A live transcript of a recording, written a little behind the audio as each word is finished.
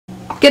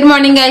Good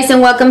morning, guys,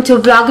 and welcome to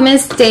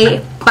Vlogmas Day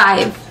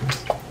 5.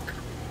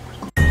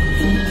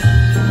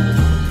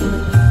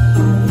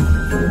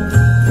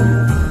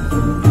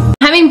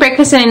 Having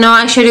breakfast, and I know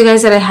I showed you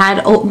guys that I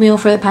had oatmeal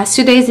for the past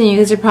 2 days and you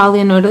guys are probably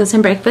annoyed with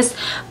some breakfast,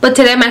 but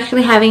today I'm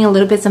actually having a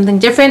little bit something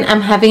different.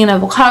 I'm having an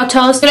avocado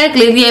toast. Like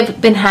lately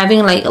I've been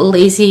having like a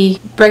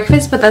lazy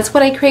breakfast, but that's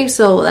what I crave,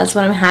 so that's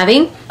what I'm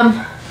having.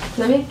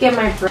 Let me get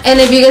my bread.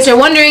 And if you guys are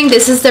wondering,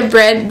 this is the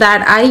bread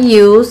that I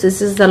use.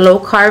 This is the low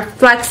carb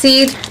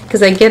flaxseed,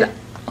 because I get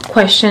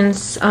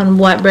questions on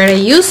what bread I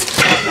use.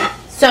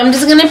 So I'm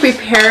just gonna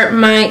prepare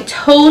my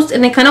toast,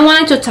 and I kind of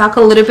wanted to talk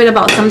a little bit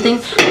about something.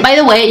 By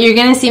the way, you're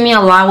gonna see me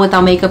a lot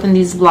without makeup in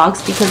these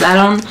vlogs because I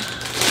don't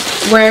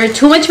wear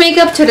too much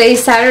makeup.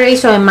 Today's Saturday,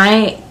 so I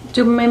might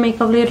do my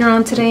makeup later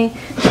on today.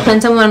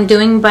 Depends on what I'm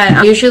doing,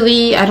 but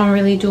usually I don't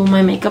really do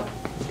my makeup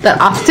that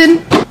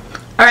often.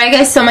 Alright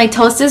guys, so my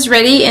toast is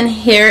ready, and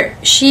here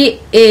she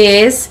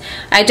is.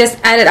 I just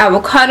added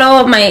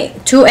avocado, my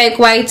 2 egg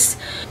whites,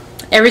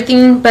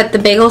 everything but the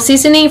bagel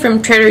seasoning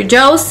from Trader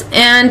Joe's,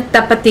 and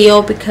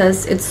tapatio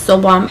because it's so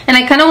bomb. And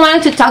I kind of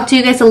wanted to talk to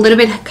you guys a little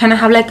bit, kind of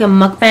have like a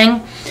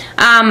mukbang.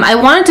 I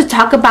wanted to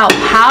talk about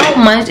how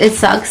much it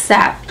sucks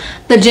that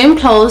the gym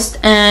closed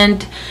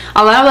and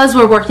a lot of us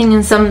were working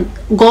in some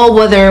goal,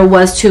 whether it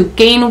was to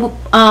gain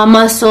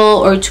muscle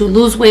or to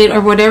lose weight or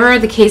whatever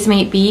the case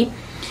may be.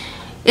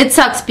 It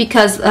sucks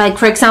because, like,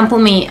 for example,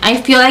 me,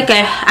 I feel like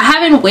I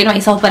haven't weighed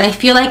myself, but I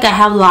feel like I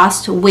have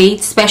lost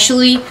weight,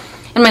 especially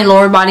in my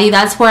lower body.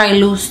 That's where I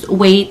lose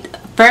weight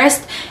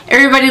first.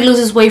 Everybody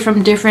loses weight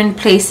from different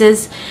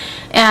places,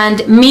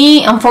 and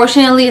me,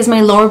 unfortunately, is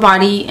my lower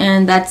body,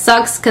 and that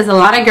sucks because a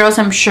lot of girls,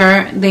 I'm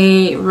sure,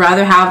 they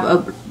rather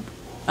have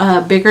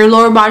a bigger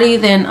lower body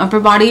than upper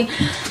body.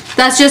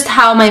 That's just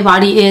how my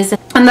body is,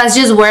 and that's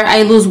just where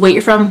I lose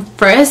weight from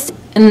first,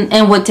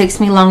 and what takes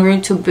me longer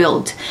to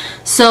build.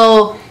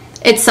 So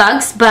it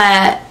sucks,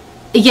 but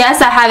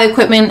yes, I have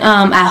equipment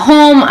at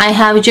home. I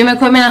have gym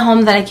equipment at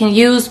home that I can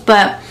use,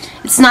 but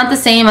it's not the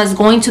same as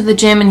going to the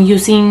gym and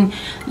using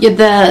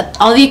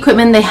all the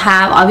equipment they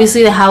have.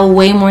 Obviously they have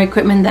way more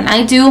equipment than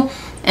I do,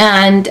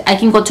 and I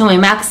can go to my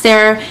max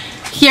there.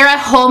 Here at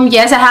home,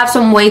 yes, I have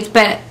some weights,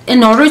 but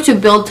in order to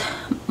build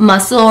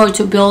muscle or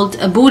to build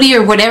a booty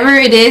or whatever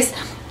it is,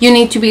 you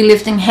need to be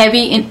lifting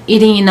heavy and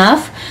eating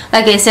enough.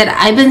 Like I said,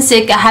 I've been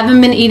sick. I haven't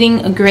been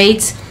eating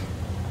great.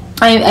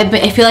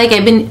 I feel like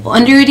I've been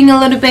under eating a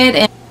little bit,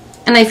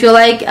 and I feel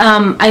like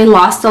I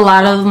lost a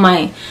lot of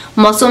my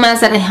muscle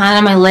mass that I had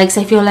on my legs.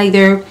 I feel like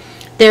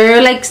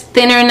they're like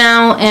thinner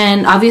now,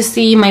 and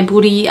obviously my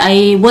booty,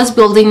 I was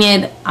building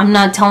it. I'm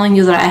not telling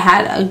you that I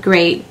had a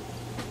great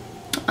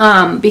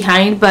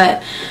behind,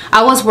 but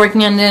I was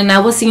working on it and I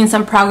was seeing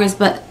some progress.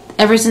 But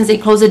ever since they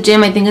closed the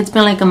gym, I think it's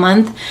been like a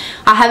month,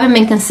 I haven't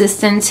been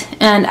consistent,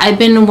 and I've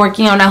been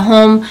working out at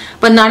home,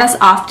 but not as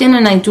often,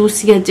 and I do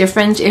see a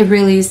difference. It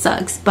really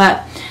sucks,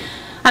 but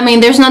I mean,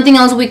 there's nothing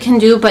else we can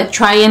do but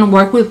try and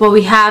work with what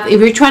we have.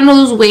 If you're trying to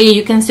lose weight,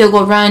 you can still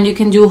go run, you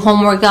can do home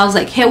workouts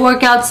like HIIT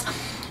workouts.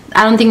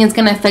 I don't think it's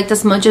going to affect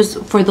as much as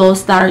for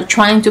those that are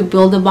trying to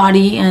build a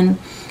body. And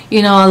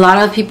you know, a lot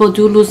of people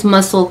do lose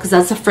muscle because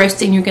that's the first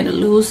thing you're going to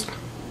lose,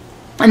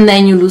 and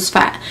then you lose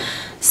fat.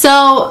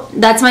 So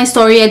that's my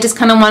story. I just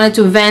kind of wanted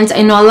to vent.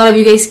 I know a lot of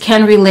you guys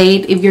can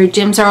relate. If your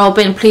gyms are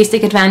open, please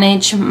take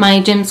advantage.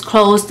 My gym's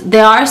closed.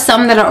 There are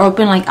some that are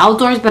open like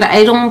outdoors, but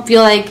I don't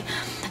feel like,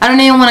 I don't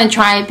even want to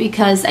try it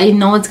because I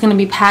know it's going to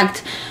be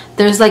packed.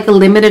 There's like a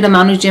limited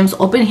amount of gyms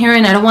open here,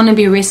 and I don't want to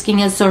be risking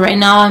it. So right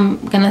now I'm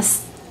going to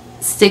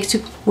stick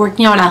to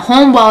working out at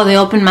home while they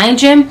open my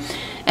gym,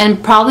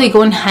 and probably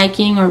going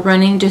hiking or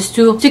running just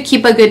to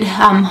keep a good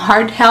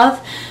heart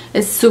health.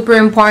 It's super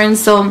important.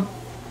 So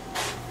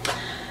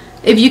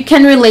if you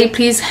can relate,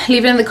 please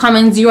leave it in the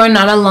comments. You are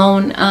not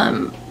alone.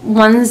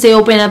 Once they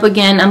open up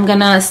again, I'm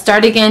gonna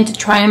start again to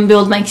try and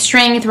build my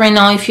strength. Right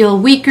now I feel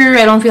weaker.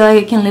 I don't feel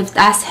like I can lift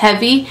as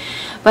heavy,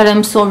 but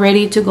I'm so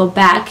ready to go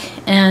back.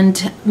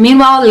 And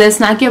meanwhile, let's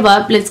not give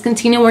up. Let's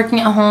continue working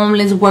at home.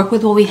 Let's work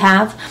with what we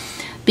have.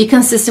 Be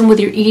consistent with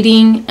your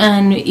eating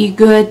and eat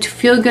good to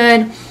feel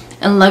good,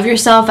 and love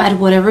yourself at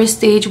whatever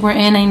stage we're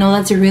in. I know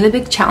that's a really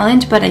big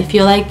challenge, but I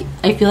feel like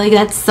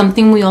that's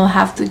something we all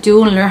have to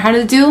do and learn how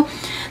to do,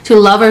 to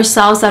love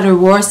ourselves at our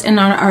worst and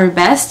our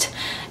best.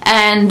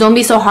 And don't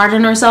be so hard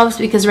on ourselves,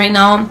 because right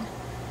now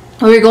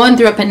we're going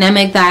through a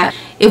pandemic that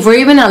if we're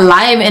even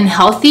alive and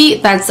healthy,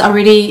 that's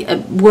already,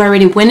 we're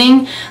already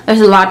winning.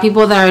 There's a lot of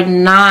people that are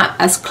not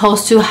as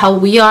close to how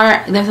we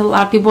are. There's a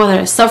lot of people that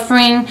are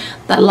suffering,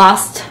 that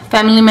lost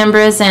family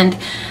members, and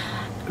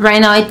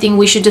right now I think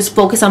we should just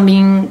focus on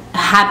being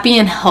happy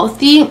and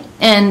healthy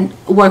and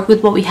work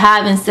with what we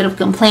have instead of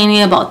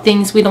complaining about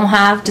things we don't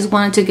have. Just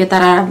wanted to get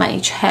that out of my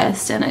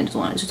chest, and I just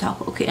wanted to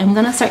talk. Okay, I'm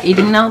gonna start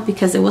eating now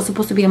because it was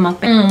supposed to be a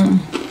mukbang.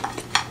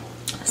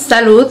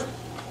 Salud.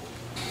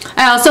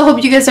 I also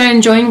hope you guys are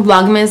enjoying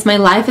Vlogmas. My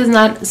life is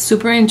not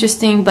super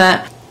interesting,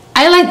 but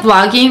I like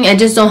vlogging. I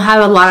just don't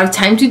have a lot of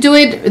time to do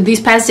it these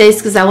past days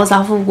because I was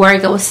off of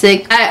work. I was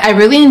sick. I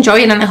really enjoy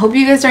it, and I hope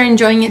you guys are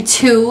enjoying it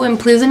too. And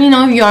please let me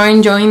know if you are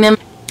enjoying them.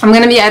 I'm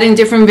gonna be adding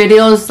different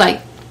videos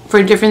like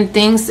for different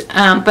things,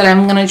 but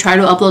I'm gonna try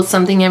to upload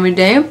something every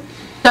day.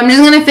 So I'm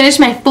just gonna finish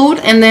my food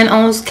and then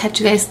I'll catch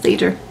you guys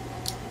later.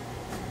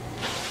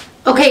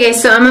 Okay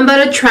guys, so I'm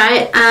about to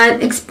try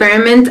an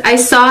experiment. I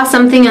saw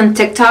something on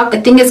TikTok. I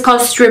think it's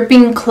called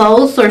stripping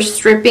clothes or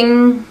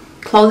stripping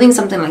clothing,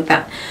 something like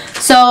that.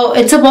 So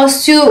it's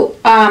supposed to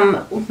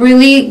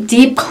really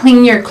deep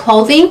clean your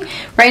clothing.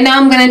 Right now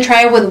I'm gonna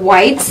try it with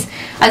whites.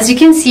 As you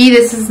can see,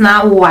 this is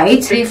not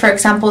white. For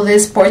example,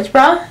 this sports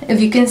bra,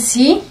 if you can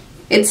see,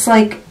 it's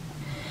like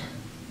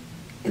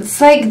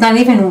not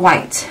even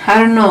white. I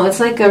don't know, it's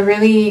like a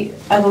really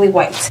ugly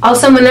white.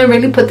 Also, I'm gonna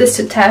really put this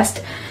to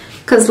test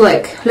because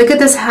look at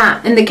this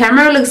hat. In the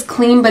camera it looks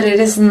clean, but it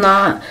is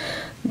not,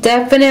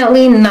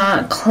 definitely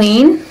not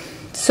clean.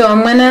 So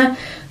I'm gonna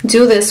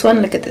do this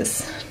one. Look at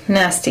this,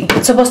 nasty.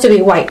 It's supposed to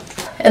be white,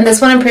 and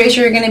this one I'm pretty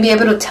sure you're gonna be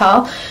able to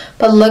tell,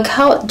 but look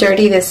how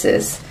dirty this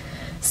is.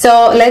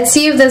 So let's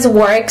see if this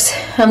works.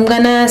 I'm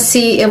gonna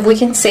see if we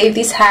can save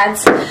these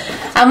hats.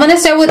 I'm gonna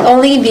start with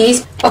only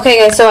these. Okay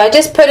guys, so I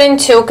just put in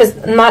 2 because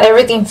not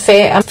everything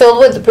fit. I'm filled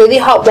with really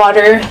hot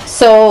water.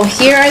 So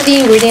here are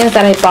the ingredients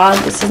that I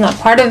bought. This is not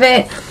part of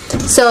it.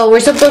 So we're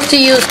supposed to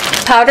use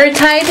powder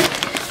Tide,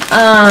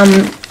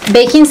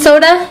 baking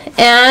soda,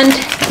 and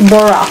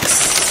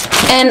borax.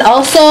 And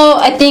also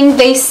I think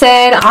they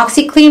said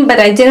OxyClean, but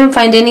I didn't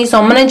find any, so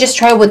I'm gonna just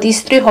try with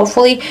these 3.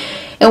 Hopefully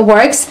it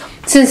works.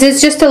 Since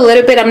it's just a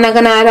little bit, I'm not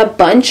gonna add a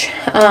bunch.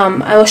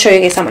 I will show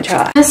you guys how much I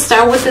got. I'm gonna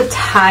start with the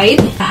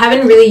Tide. I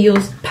haven't really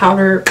used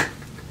powder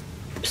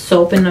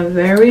soap in a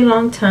very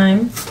long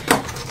time,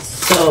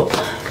 so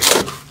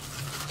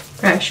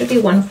actually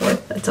 1/4.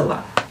 That's a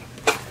lot.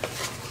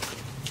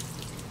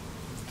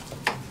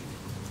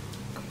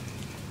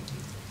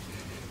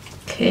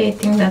 Okay, I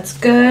think that's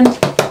good.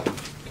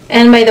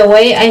 And by the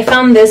way, I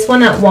found this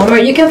one at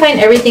Walmart. You can find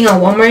everything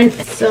at Walmart.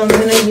 So I'm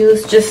gonna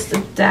use just a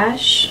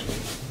dash.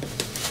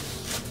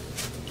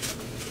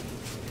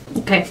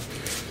 Okay.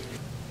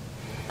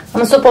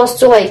 I'm supposed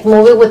to like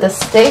move it with a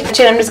stick.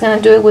 Actually, I'm just gonna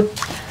do it with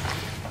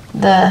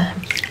the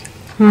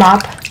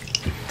mop.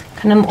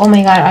 Kind of, oh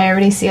my god, I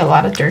already see a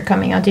lot of dirt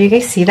coming out. Do you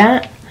guys see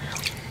that?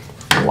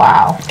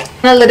 Wow.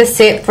 I'm gonna let it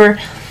sit for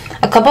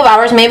a couple of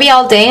hours, maybe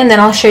all day, and then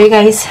I'll show you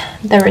guys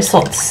the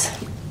results.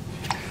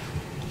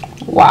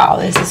 Wow,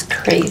 this is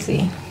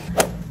crazy.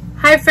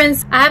 Hi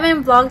friends, I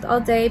haven't vlogged all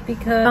day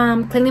because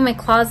I'm cleaning my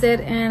closet,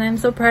 and I'm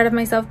so proud of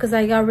myself because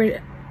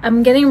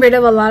I'm getting rid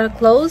of a lot of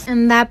clothes,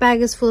 and that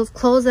bag is full of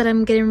clothes that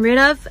I'm getting rid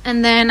of.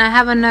 And then I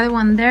have another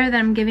one there that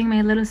I'm giving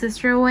my little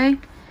sister away.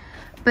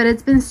 But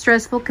it's been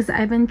stressful because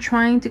I've been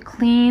trying to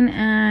clean,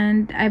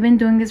 and I've been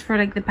doing this for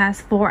like the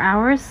past 4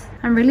 hours.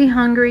 I'm really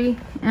hungry,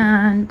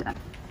 and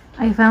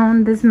I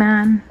found this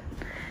man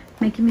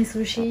making me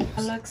sushi.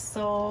 It looks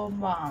so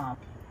bomb.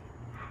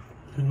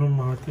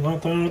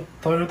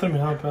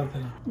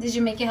 Did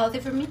you make it healthy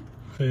for me?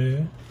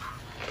 Sí.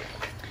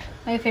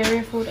 My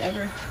favorite food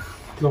ever.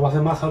 Lo va a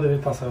hacer más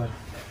ahorita, a ver.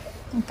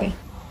 Okay.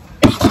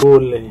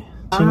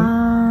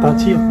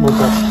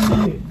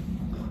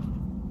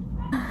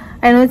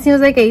 I know it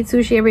seems like I eat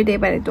sushi every day,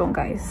 but I don't,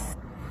 guys.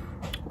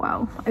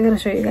 Wow, I gotta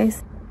show you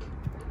guys.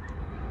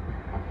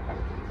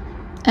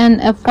 And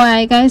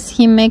FYI, guys,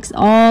 he makes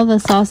all the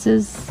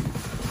sauces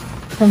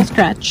from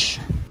scratch.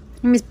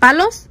 Mis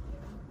palos?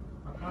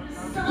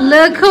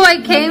 Look who I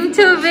came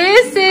to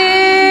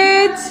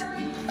visit!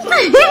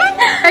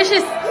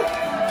 Precious!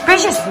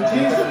 Precious!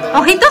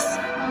 Ojitos!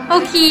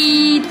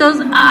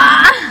 Ojitos.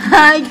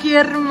 Ay, qué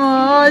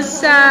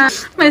hermosa.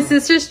 My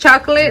sister's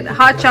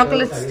hot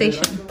chocolate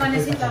station.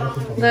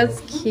 That's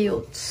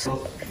cute.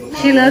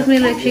 She loves me.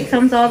 Look, she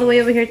comes all the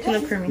way over here to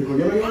look for me.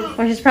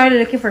 Or she's probably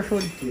looking for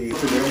food.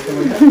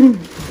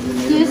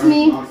 Excuse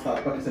me.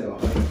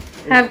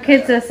 Have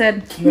kids, I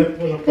said.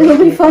 It'll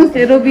be fun.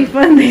 It'll be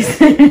fun, they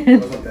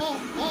said.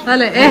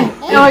 Dale,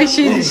 Oh,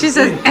 she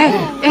says,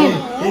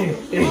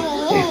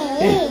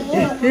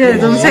 Yeah,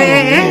 don't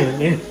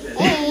say,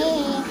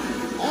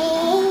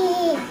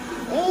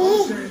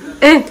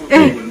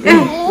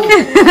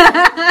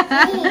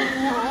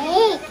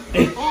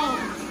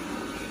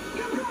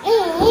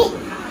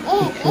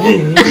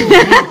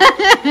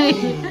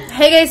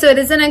 Hey guys, so it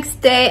is the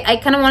next day. I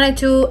kind of wanted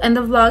to end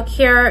the vlog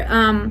here.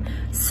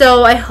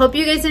 So I hope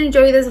you guys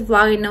enjoyed this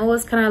vlog. I know it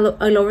was kind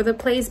of all over the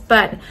place,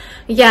 but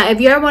yeah, if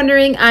you are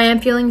wondering, I am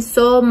feeling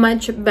so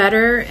much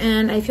better,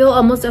 and I feel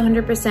almost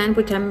 100%,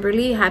 which I'm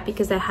really happy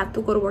because I have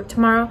to go to work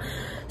tomorrow.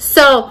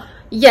 So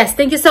yes,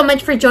 thank you so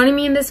much for joining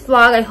me in this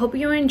vlog. I hope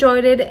you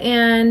enjoyed it,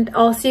 and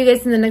I'll see you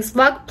guys in the next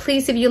vlog.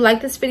 Please, if you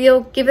like this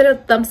video, give it a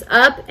thumbs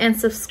up and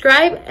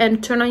subscribe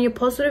and turn on your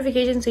post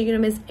notifications so you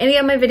don't miss any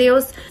of my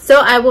videos.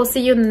 So I will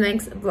see you in the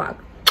next vlog.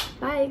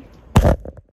 Bye.